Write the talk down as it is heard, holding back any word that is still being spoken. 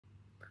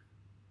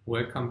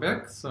Welcome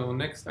back. So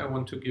next I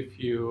want to give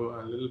you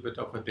a little bit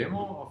of a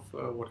demo of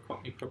what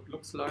CogniCrypt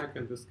looks like,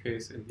 in this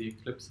case in the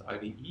Eclipse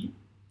IDE.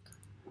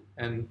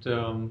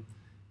 And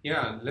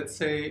yeah, let's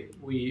say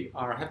we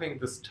are having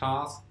this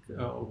task,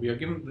 we are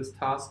given this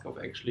task of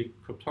actually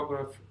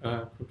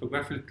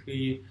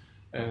cryptographically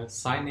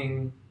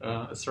signing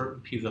a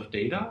certain piece of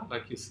data,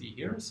 like you see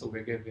here. So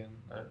we're given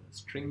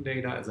string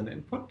data as an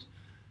input.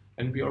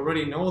 And we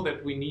already know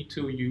that we need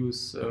to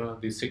use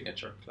the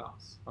signature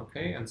class,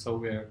 okay? And so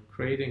we're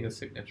creating a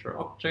signature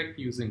object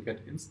using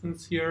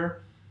getInstance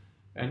here.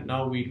 And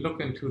now we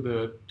look into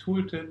the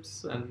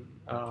tooltips and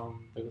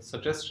the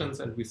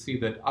suggestions, and we see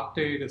that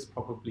update is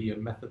probably a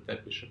method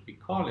that we should be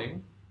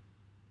calling.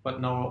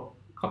 But now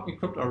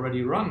CogniCrypt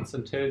already runs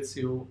and tells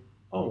you,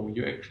 oh,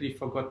 you actually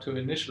forgot to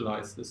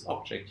initialize this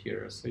object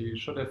here. So you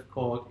should have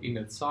called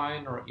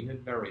initSign or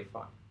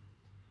initVerify.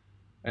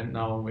 And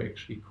now we're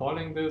actually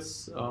calling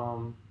this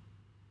and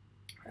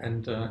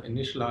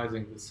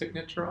initializing the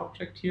signature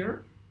object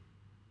here.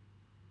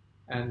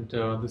 And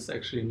this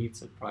actually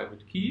needs a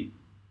private key.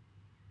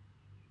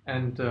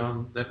 And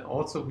then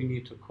also we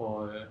need to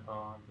call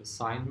the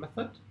sign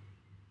method.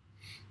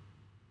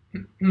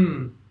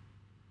 And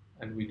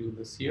we do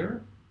this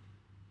here.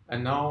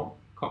 And now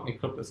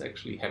CogniCrypt is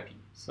actually happy.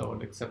 So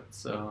it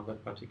accepts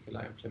that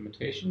particular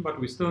implementation, but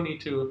we still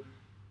need to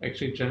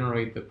actually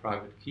generate the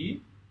private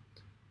key.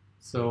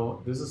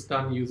 So this is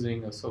done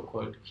using a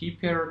so-called key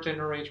pair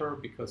generator,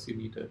 because you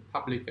need a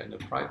public and a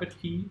private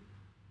key.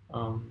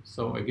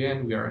 So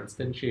again, we are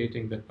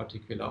instantiating that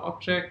particular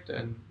object,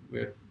 and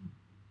we're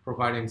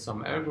providing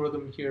some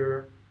algorithm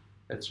here.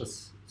 Let's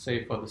just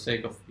say, for the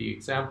sake of the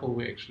example,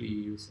 we actually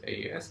use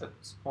AES at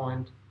this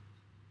point.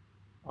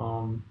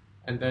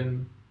 And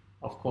then,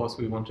 of course,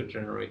 we want to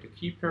generate a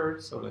key pair,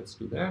 so let's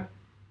do that.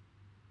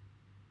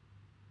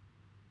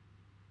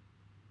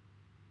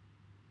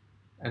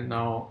 And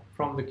now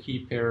from the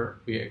key pair,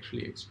 we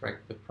actually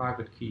extract the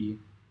private key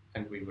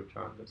and we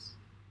return this.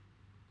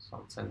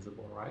 Sounds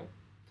sensible, right?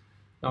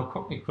 Now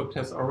CogniCrypt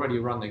has already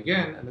run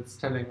again, and it's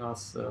telling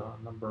us a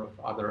number of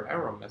other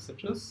error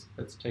messages.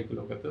 Let's take a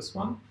look at this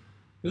one.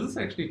 This is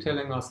actually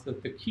telling us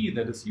that the key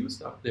that is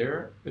used up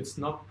there, it's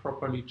not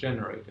properly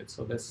generated.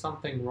 So there's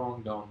something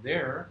wrong down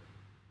there.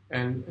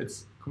 And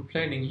it's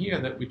complaining here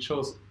that we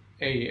chose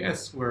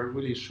AES where it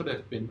really should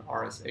have been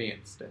RSA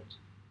instead.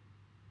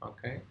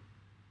 Okay.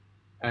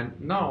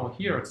 And now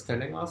here it's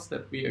telling us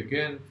that we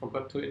again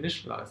forgot to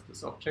initialize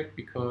this object,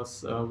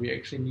 because we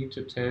actually need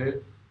to tell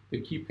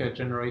the key pair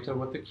generator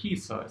what the key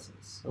size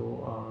is.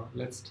 So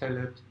let's tell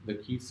it the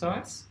key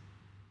size.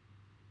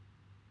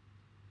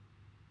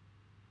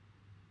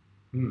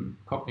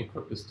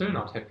 CogniCrypt is still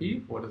not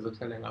happy. What is it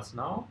telling us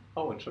now?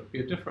 Oh, it should be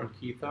a different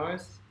key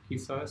size,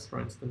 for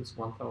instance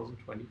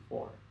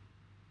 1024.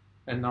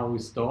 And now we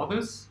store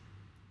this,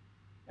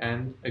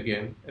 and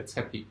again it's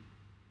happy.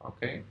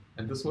 Okay,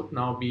 and this would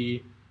now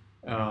be,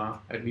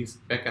 at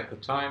least back at the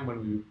time when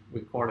we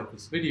recorded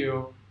this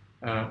video,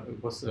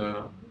 it was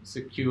a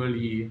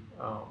securely,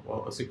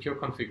 a secure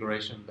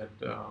configuration that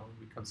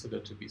we consider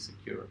to be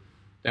secure.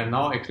 There are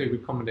now actually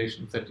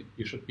recommendations that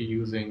you should be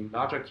using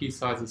larger key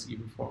sizes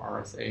even for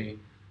RSA,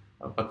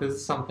 but this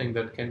is something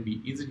that can be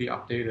easily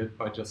updated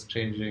by just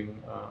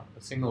changing a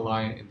single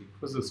line in the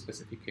quizzes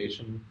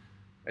specification.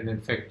 And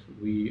in fact,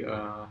 we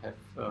have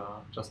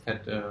just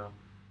had a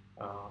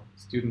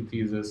student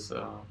thesis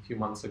a few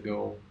months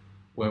ago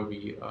where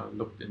we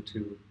looked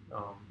into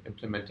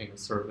implementing a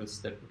service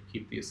that would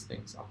keep these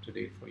things up to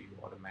date for you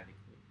automatically.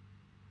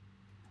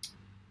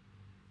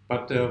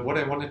 But what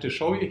I wanted to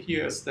show you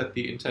here is that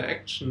the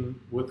interaction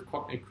with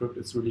CogniCrypt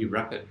is really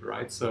rapid,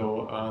 right?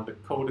 So the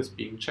code is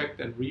being checked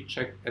and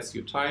rechecked as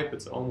you type.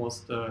 It's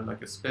almost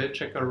like a spell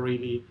checker,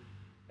 really.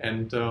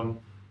 And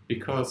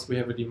because we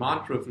have a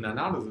demand-driven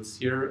analysis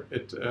here,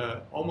 it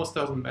almost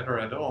doesn't matter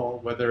at all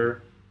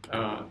whether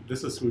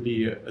this is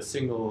really a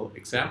single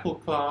example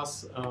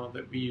class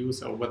that we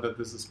use, or whether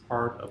this is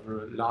part of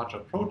a larger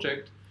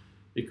project,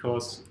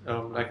 because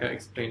like I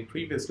explained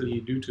previously,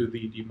 due to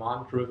the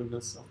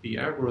demand-drivenness of the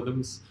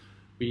algorithms,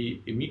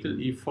 we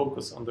immediately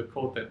focus on the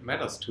code that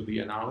matters to the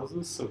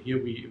analysis. So here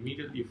we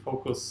immediately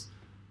focus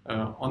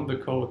on the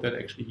code that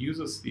actually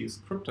uses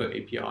these crypto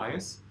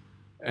APIs,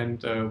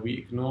 and we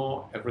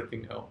ignore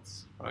everything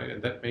else, right?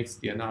 And that makes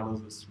the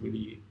analysis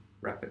really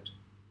rapid.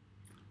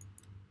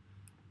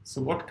 So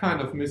what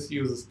kind of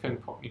misuses can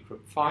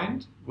CogniCrypt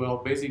find? Well,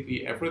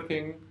 basically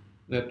everything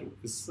that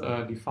is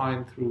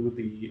defined through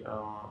the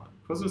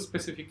quizzes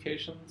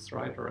specifications,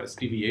 right, or as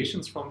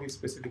deviations from these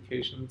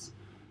specifications.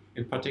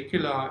 In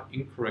particular,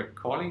 incorrect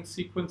calling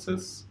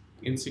sequences,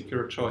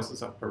 insecure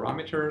choices of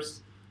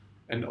parameters,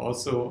 and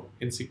also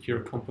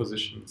insecure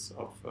compositions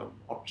of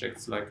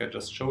objects, like I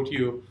just showed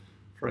you,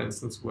 for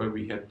instance, where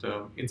we had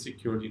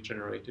insecurely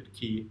generated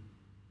key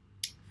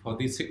for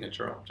the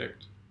signature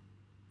object.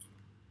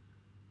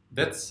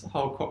 That's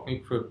how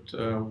CogniCrypt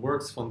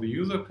works from the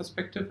user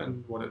perspective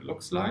and what it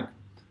looks like.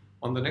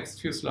 On the next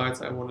few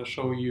slides, I want to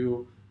show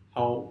you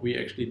how we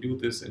actually do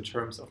this in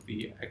terms of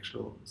the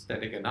actual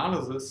static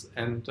analysis.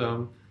 And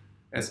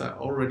as I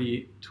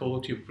already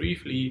told you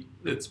briefly,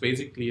 it's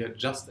basically a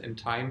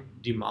just-in-time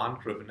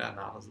demand-driven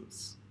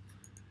analysis.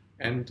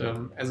 And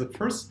as a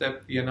first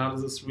step, the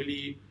analysis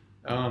really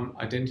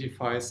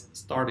identifies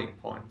starting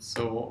points.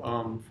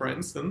 So for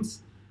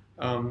instance,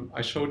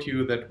 I showed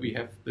you that we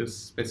have this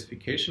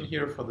specification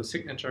here for the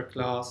signature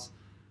class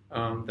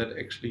that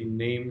actually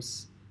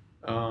names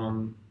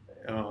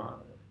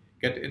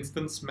get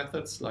instance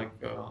methods like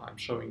I'm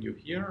showing you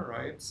here,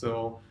 right?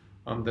 So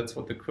that's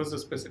what the cursor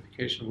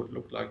specification would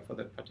look like for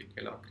that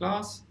particular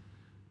class.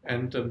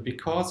 And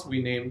because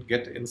we named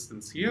get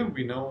instance here,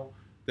 we know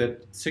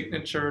that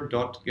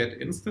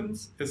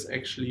signature.getInstance is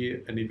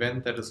actually an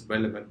event that is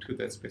relevant to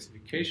that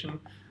specification.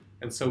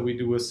 And so we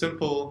do a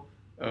simple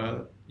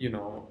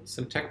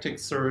syntactic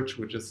search,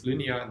 which is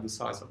linear in the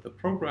size of the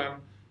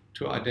program,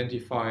 to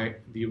identify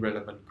the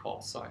relevant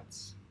call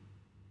sites.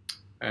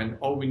 And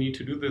all we need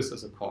to do this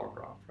is a call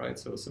graph, right?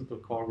 So a simple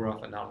call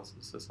graph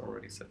analysis is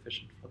already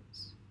sufficient for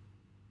this.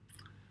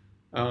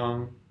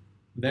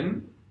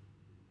 Then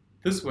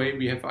this way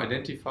we have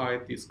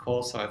identified these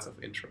call sites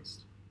of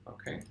interest,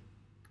 okay?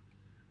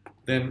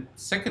 Then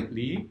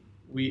secondly,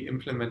 we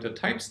implement a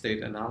type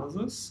state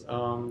analysis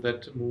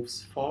that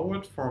moves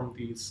forward from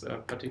these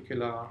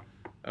particular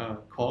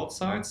call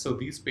sites. So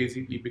these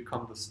basically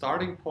become the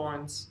starting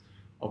points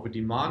of a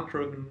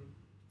demand-driven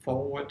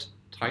forward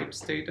type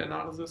state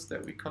analysis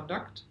that we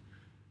conduct.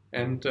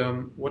 And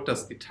what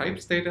does the type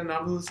state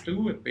analysis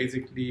do? It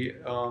basically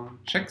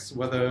checks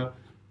whether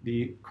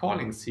the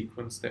calling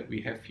sequence that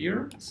we have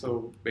here,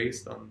 so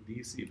based on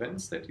these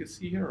events that you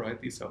see here,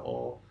 right? These are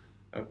all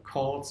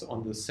calls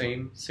on the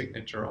same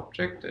signature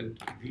object, and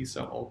these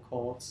are all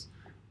calls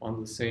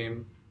on the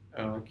same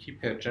key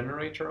pair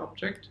generator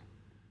object.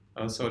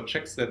 So it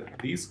checks that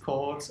these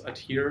calls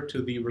adhere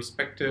to the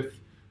respective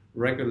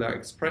regular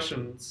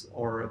expressions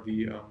or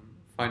the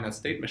finite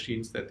state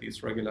machines that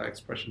these regular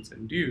expressions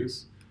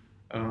induce,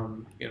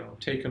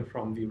 taken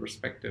from the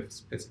respective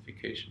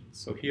specifications.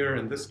 So here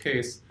in this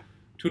case,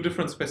 two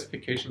different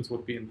specifications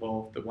would be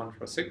involved, the one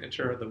for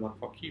signature, the one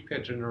for key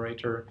pair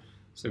generator.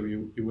 So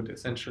you would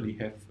essentially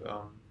have,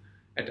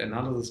 at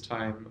analysis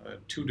time,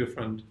 two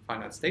different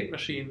finite state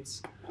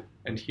machines.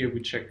 And here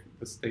we check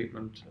the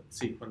statement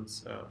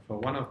sequence for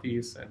one of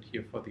these and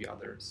here for the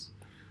others.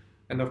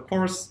 And of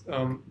course,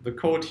 the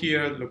code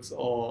here looks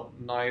all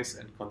nice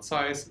and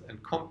concise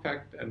and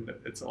compact, and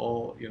it's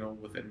all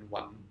within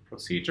one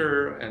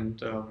procedure,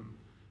 and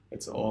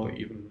it's all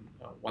even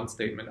one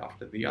statement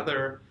after the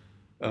other.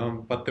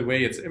 But the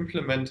way it's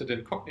implemented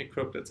in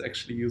CogniCrypt, it's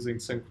actually using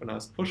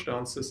synchronized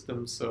pushdown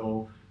systems.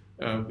 So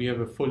we have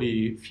a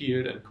fully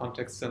field and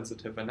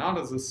context-sensitive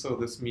analysis. So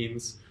this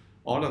means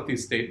all of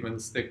these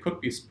statements, they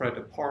could be spread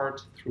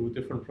apart through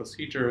different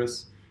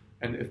procedures.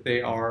 And if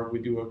they are, we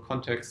do a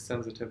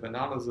context-sensitive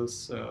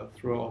analysis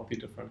throughout the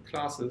different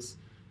classes.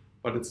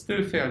 But it's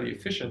still fairly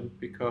efficient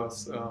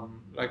because,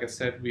 like I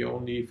said, we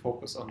only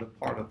focus on the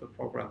part of the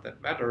program that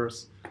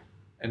matters,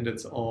 and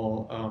it's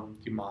all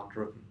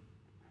demand-driven.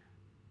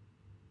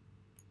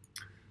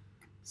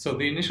 So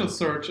the initial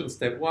search in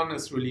step one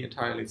is really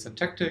entirely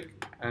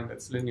syntactic, and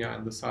it's linear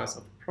in the size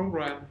of the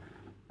program.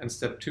 And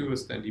step two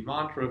is then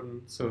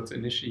demand-driven, so it's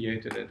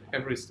initiated at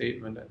every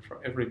statement and for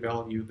every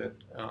value that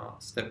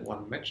step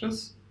one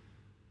matches.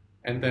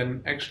 And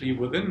then actually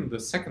within the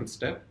second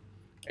step,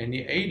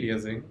 any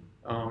aliasing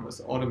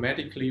is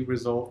automatically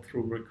resolved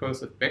through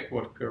recursive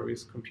backward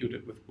queries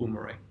computed with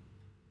Boomerang,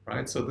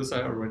 right? So this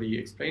I already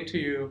explained to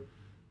you.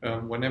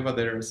 Whenever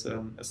there's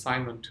an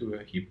assignment to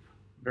a heap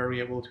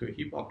variable, to a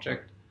heap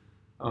object,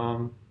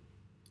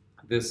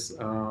 this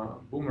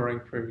Boomerang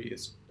query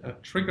is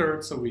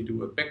triggered, so we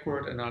do a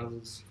backward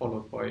analysis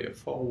followed by a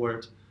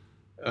forward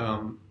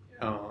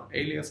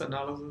alias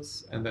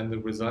analysis, and then the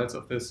results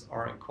of this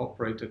are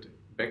incorporated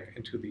back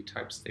into the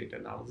type state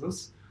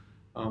analysis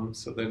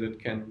so that it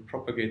can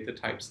propagate the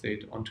type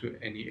state onto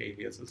any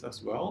aliases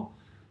as well.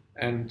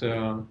 And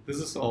this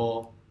is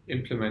all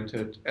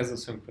implemented as a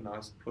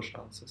synchronized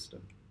pushdown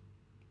system.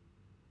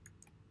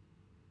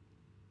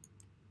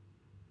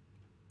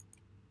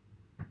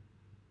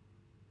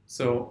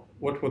 So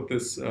what would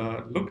this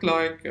look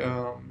like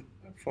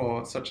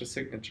for such a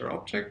signature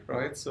object,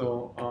 right?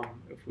 So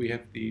if we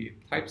have the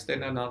type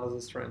state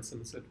analysis, for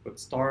instance, it would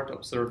start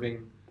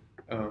observing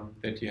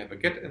that you have a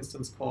get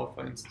instance call,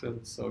 for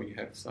instance. So you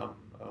have some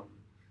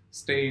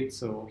state.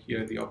 So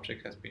here the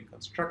object has been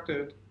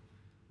constructed.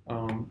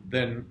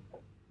 Then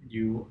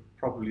you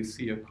probably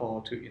see a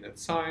call to init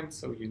sign.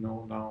 So you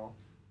know now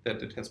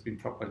that it has been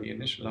properly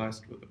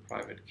initialized with a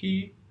private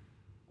key.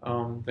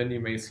 Then you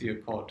may see a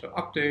call to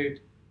update.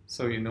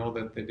 So you know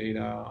that the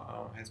data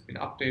has been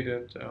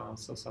updated,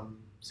 so some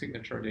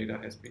signature data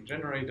has been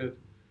generated.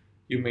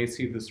 You may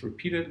see this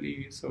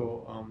repeatedly.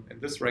 So in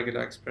this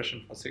regular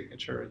expression for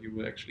signature, you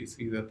will actually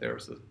see that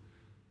there's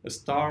a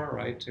star,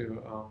 right,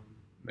 to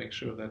make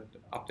sure that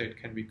update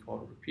can be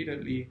called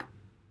repeatedly.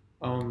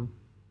 And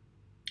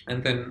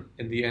then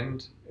in the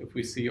end, if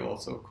we see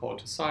also a call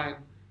to sign,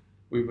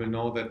 we will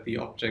know that the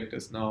object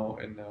is now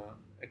in an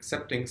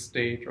accepting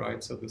state,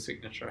 right? So the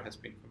signature has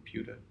been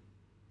computed.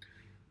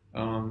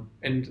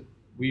 And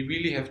we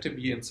really have to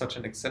be in such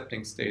an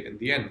accepting state in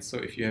the end. So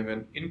if you have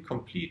an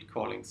incomplete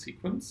calling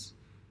sequence,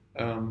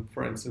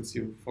 for instance,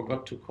 you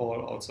forgot to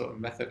call also a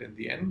method in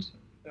the end,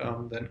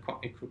 then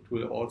CogniCrypt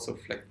will also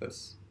flag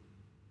this.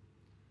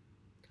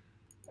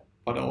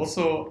 But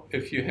also,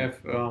 if you have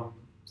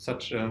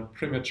such a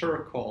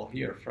premature call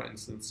here, for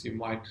instance, you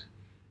might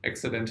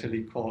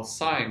accidentally call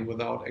sign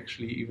without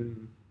actually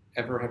even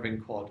ever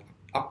having called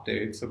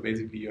update. So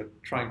basically, you're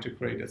trying to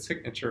create a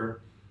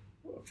signature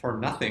for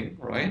nothing,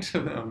 right?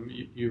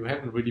 You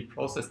haven't really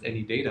processed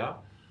any data.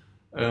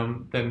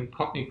 Then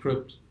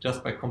CogniCrypt,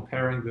 just by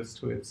comparing this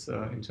to its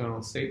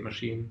internal state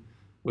machine,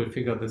 will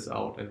figure this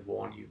out and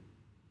warn you.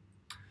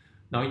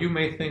 Now you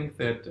may think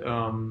that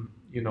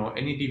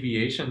any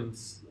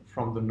deviations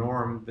from the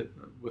norm that,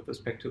 with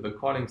respect to the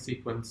calling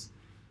sequence,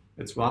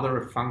 it's rather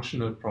a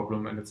functional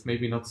problem, and it's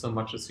maybe not so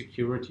much a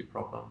security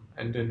problem.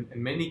 And in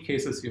many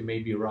cases, you may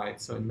be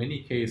right. So in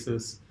many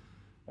cases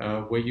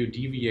where you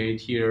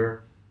deviate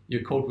here,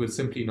 your code will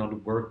simply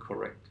not work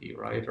correctly,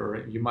 right?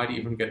 Or you might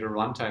even get a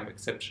runtime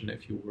exception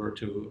if you were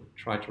to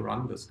try to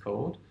run this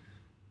code.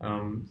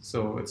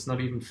 So it's not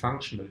even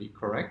functionally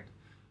correct.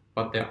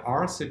 But there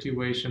are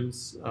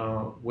situations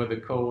where the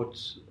code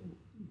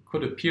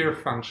could appear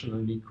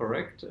functionally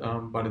correct,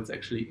 but it's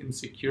actually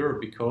insecure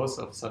because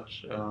of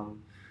such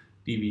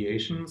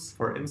deviations.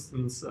 For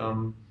instance,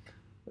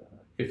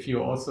 if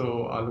you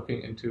also are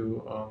looking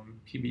into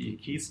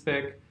PBE key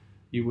spec,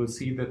 you will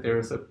see that there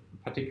is a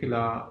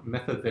particular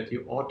method that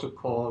you ought to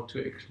call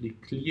to actually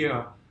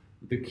clear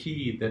the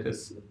key that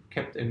is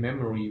kept in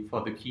memory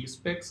for the key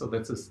spec. So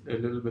that's a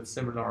little bit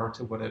similar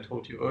to what I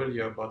told you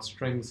earlier about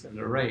strings and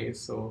arrays.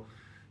 So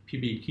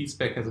PBE key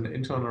spec has an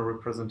internal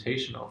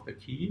representation of the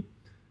key,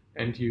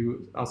 and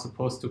you are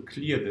supposed to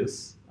clear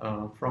this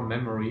from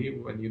memory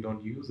when you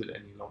don't use it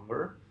any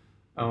longer.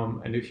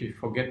 And if you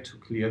forget to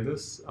clear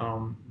this,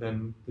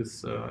 then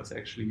this is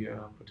actually a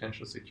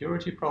potential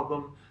security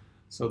problem.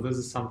 So this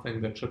is something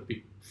that should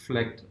be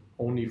flagged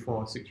only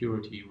for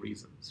security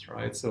reasons,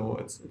 right? So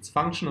it's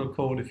functional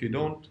code if you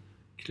don't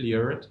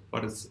clear it,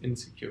 but it's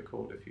insecure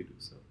code if you do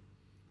so.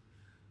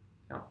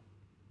 Yeah.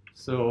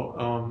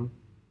 So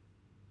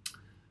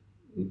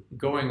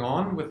going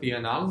on with the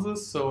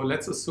analysis, so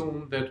let's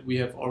assume that we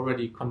have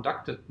already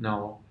conducted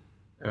now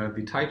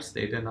the type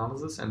state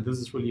analysis, and this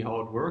is really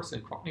how it works in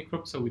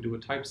CogniCrypt. So we do a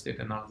type state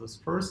analysis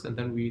first, and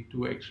then we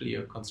do actually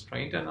a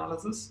constraint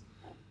analysis.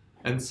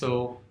 And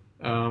so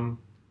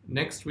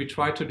next we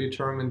try to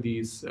determine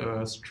these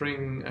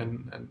string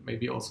and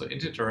maybe also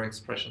integer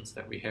expressions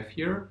that we have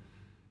here.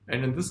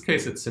 And in this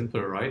case, it's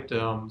simple, right?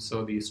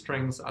 So the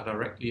strings are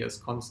directly as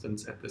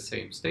constants at the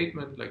same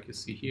statement, like you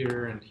see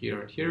here and here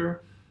and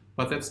here.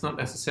 But that's not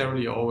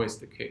necessarily always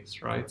the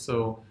case, right?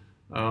 So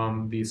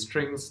these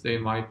strings, they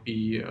might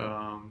be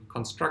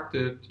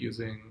constructed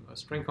using a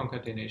string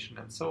concatenation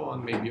and so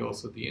on. Maybe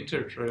also the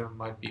integer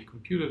might be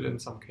computed in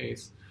some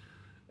case.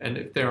 And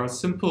if there are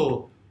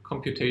simple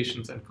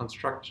computations and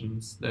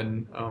constructions,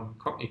 then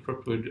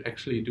CogniCrypt will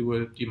actually do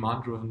a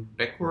demand-driven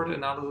backward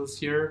analysis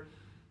here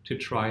to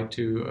try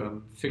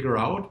to figure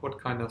out what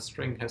kind of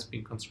string has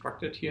been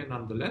constructed here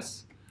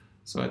nonetheless.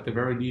 So at the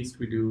very least,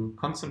 we do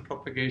constant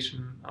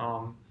propagation.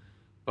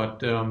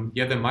 But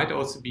yeah, there might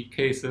also be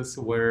cases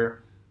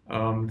where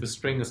the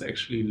string is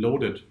actually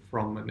loaded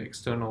from an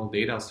external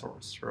data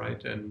source,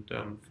 right? And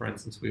for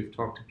instance, we've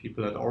talked to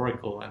people at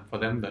Oracle, and for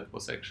them that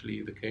was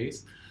actually the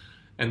case.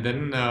 And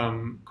then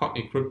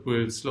CogniCrypt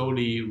will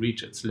slowly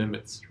reach its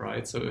limits,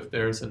 right? So if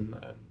there's an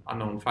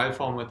unknown file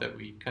format that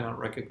we cannot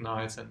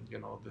recognize, and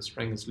the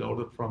string is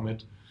loaded from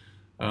it,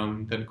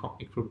 then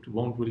CogniCrypt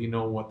won't really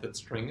know what that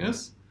string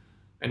is.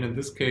 And in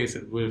this case,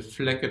 it will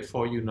flag it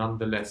for you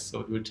nonetheless. So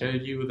it will tell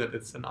you that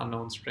it's an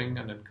unknown string,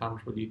 and it can't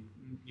really,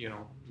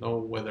 know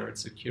whether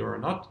it's secure or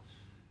not.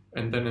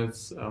 And then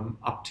it's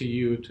up to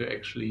you to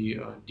actually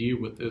deal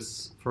with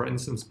this, for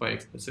instance, by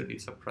explicitly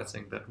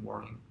suppressing that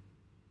warning.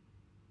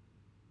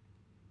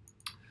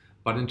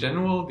 But in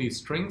general, these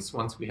strings,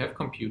 once we have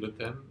computed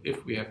them,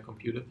 if we have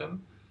computed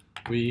them,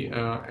 we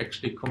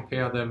actually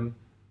compare them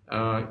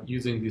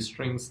using the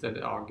strings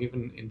that are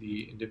given in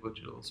the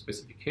individual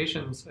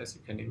specifications, as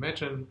you can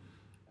imagine.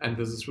 And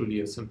this is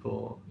really a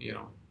simple,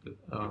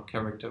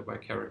 character by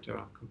character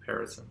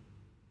comparison.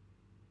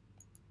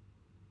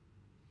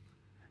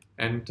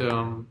 And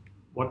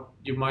what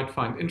you might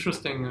find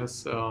interesting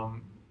is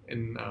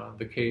in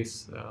the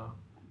case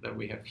that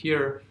we have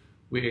here,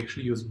 we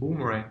actually use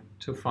Boomerang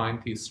to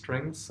find these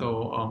strings.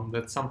 So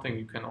that's something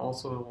you can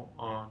also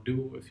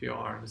do if you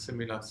are in a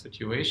similar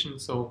situation.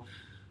 So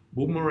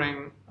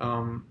Boomerang,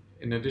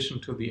 in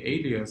addition to the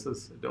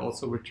aliases, it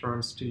also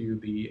returns to you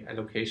the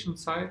allocation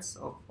sites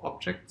of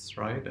objects,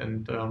 right?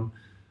 And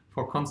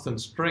for constant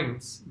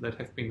strings that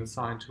have been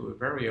assigned to a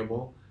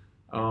variable,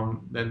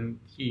 then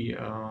the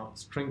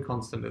string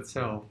constant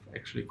itself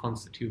actually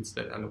constitutes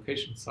that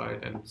allocation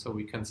site. And so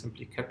we can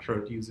simply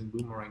capture it using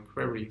Boomerang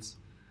queries,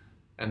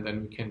 and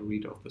then we can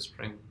read off the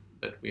string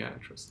that we are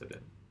interested in.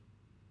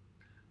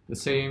 The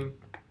same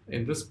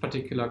In this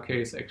particular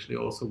case, actually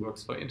also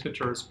works for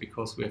integers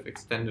because we have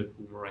extended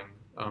boomerang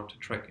to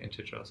track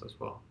integers as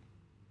well.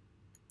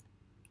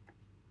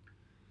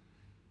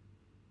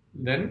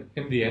 Then,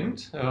 in the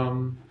end,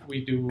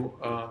 we do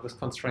this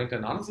constraint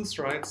analysis,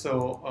 right?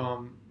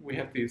 So we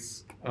have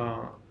these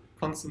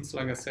constants,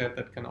 like I said,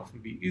 that can often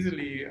be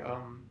easily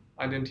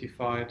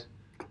identified.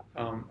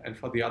 And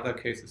for the other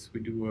cases,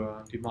 we do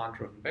a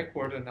demand-driven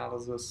backward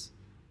analysis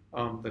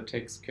that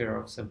takes care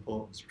of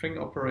simple string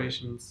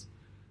operations.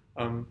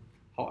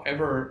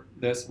 However,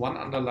 there's one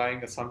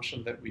underlying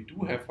assumption that we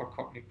do have for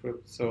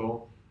CogniCrypt.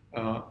 So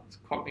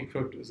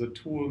CogniCrypt is a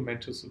tool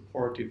meant to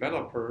support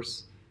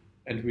developers,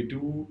 and we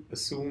do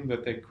assume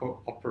that they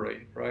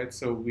cooperate, right?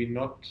 So we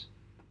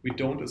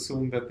don't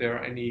assume that there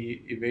are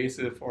any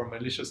evasive or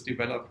malicious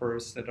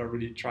developers that are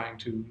really trying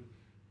to,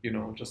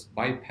 just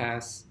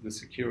bypass the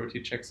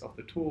security checks of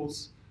the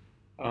tools.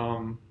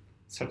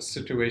 Such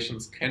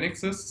situations can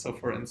exist. So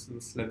for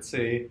instance, let's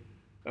say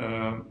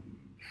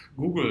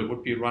Google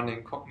would be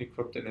running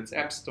CogniCrypt in its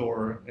app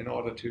store in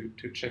order to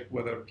check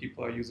whether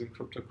people are using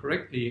crypto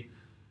correctly.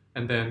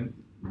 And then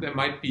there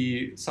might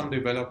be some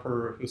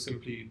developer who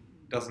simply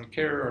doesn't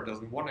care or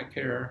doesn't want to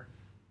care,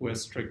 who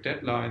has strict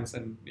deadlines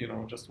and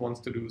just wants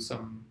to do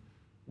some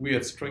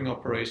weird string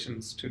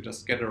operations to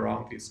just get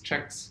around these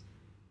checks.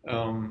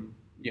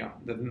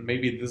 Then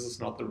maybe this is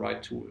not the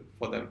right tool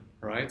for them,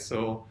 right?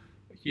 So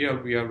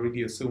here we are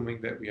really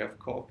assuming that we have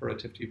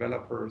cooperative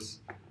developers,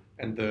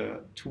 and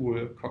the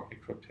tool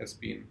CogniCrypt has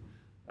been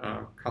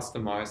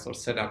customized or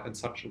set up in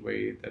such a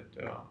way that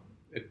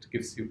it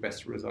gives you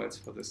best results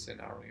for this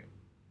scenario.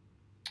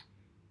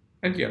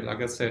 And yeah,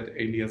 like I said,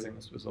 aliasing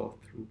is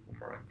resolved through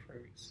boomerang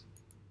queries.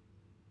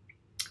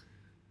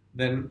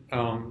 Then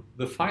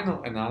the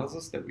final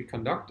analysis that we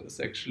conduct is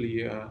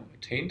actually a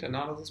taint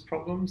analysis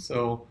problem.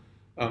 So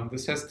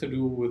this has to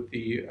do with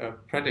the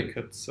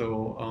predicate.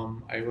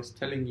 So I was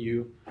telling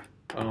you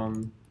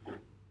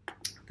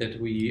that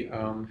we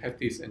have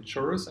these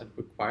insurers and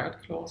required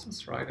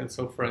clauses, right? And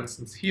so for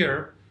instance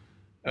here,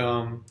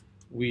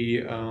 we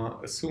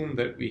assume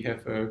that we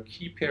have a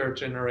key pair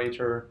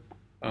generator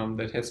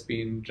that has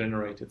been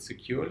generated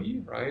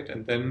securely, right?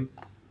 And then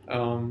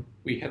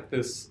we had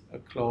this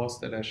clause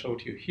that I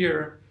showed you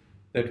here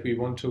that we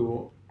want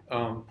to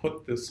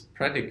put this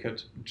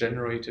predicate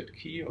generated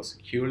key or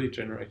securely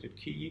generated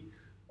key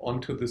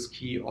onto this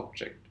key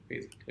object,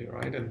 basically,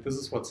 right? And this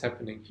is what's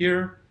happening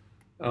here.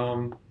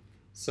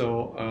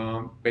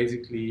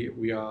 Basically,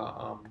 we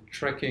are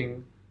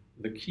tracking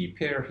the key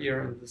pair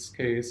here in this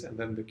case, and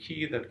then the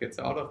key that gets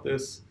out of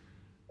this.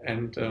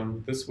 And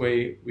this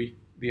way,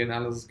 the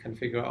analysis can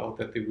figure out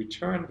that the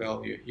return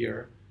value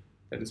here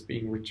that is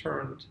being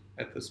returned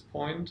at this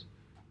point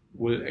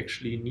will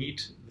actually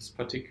need this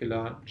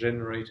particular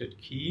generated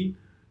key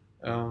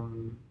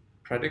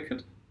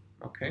predicate,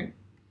 okay?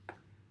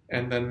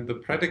 And then the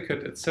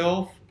predicate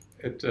itself,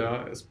 it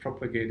is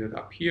propagated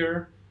up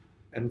here,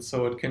 and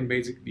so it can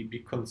basically be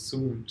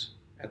consumed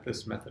at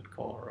this method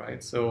call,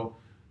 right? So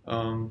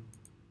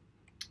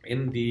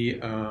in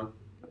the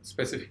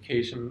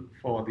specification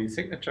for the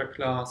signature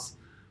class,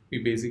 we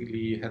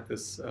basically had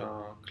this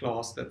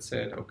clause that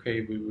said,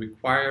 okay, we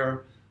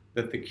require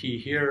that the key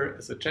here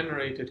is a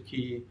generated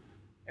key,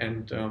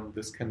 and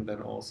this can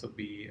then also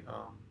be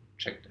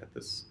checked at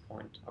this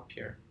point up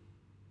here.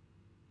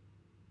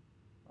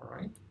 All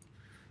right.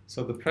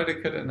 So the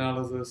predicate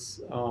analysis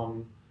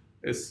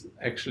is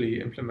actually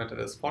implemented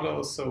as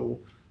follows. So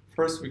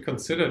first we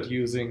considered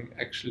using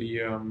actually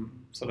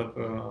sort of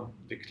a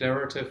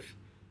declarative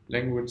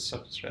language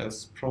such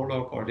as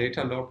Prolog or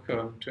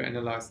Datalog to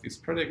analyze these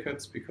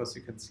predicates, because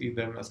you can see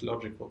them as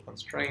logical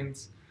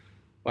constraints.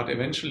 But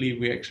eventually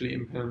we actually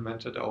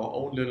implemented our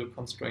own little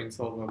constraint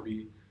solver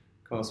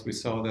because we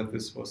saw that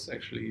this was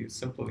actually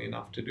simple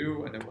enough to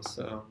do, and it was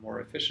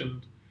more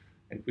efficient,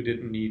 and we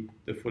didn't need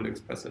the full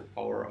expressive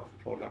power of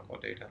Prolog or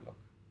Datalog.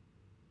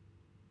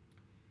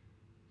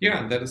 Yeah,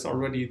 and that is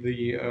already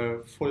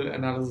the full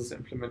analysis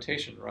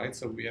implementation, right?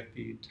 So we have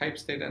the type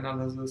state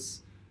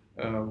analysis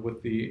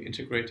with the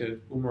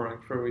integrated boomerang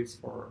queries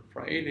for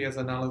alias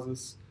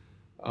analysis,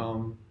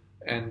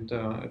 and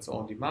it's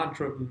all demand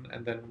driven.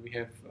 And then we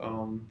have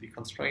the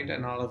constraint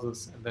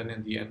analysis, and then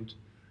in the end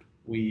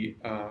we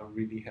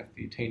really have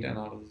the taint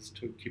analysis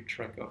to keep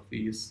track of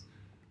these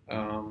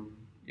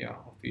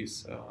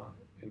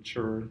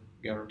ensure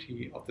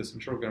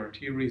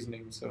guarantee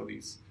reasoning. So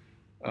these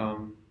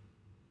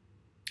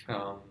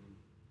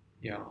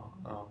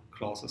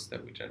clauses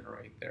that we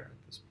generate there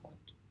at this point.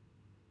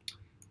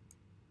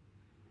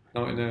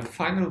 Now in a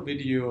final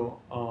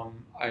video,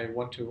 I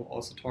want to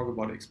also talk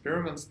about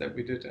experiments that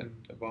we did and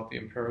about the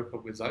empirical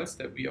results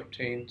that we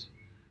obtained.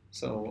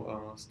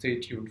 So stay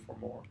tuned for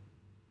more.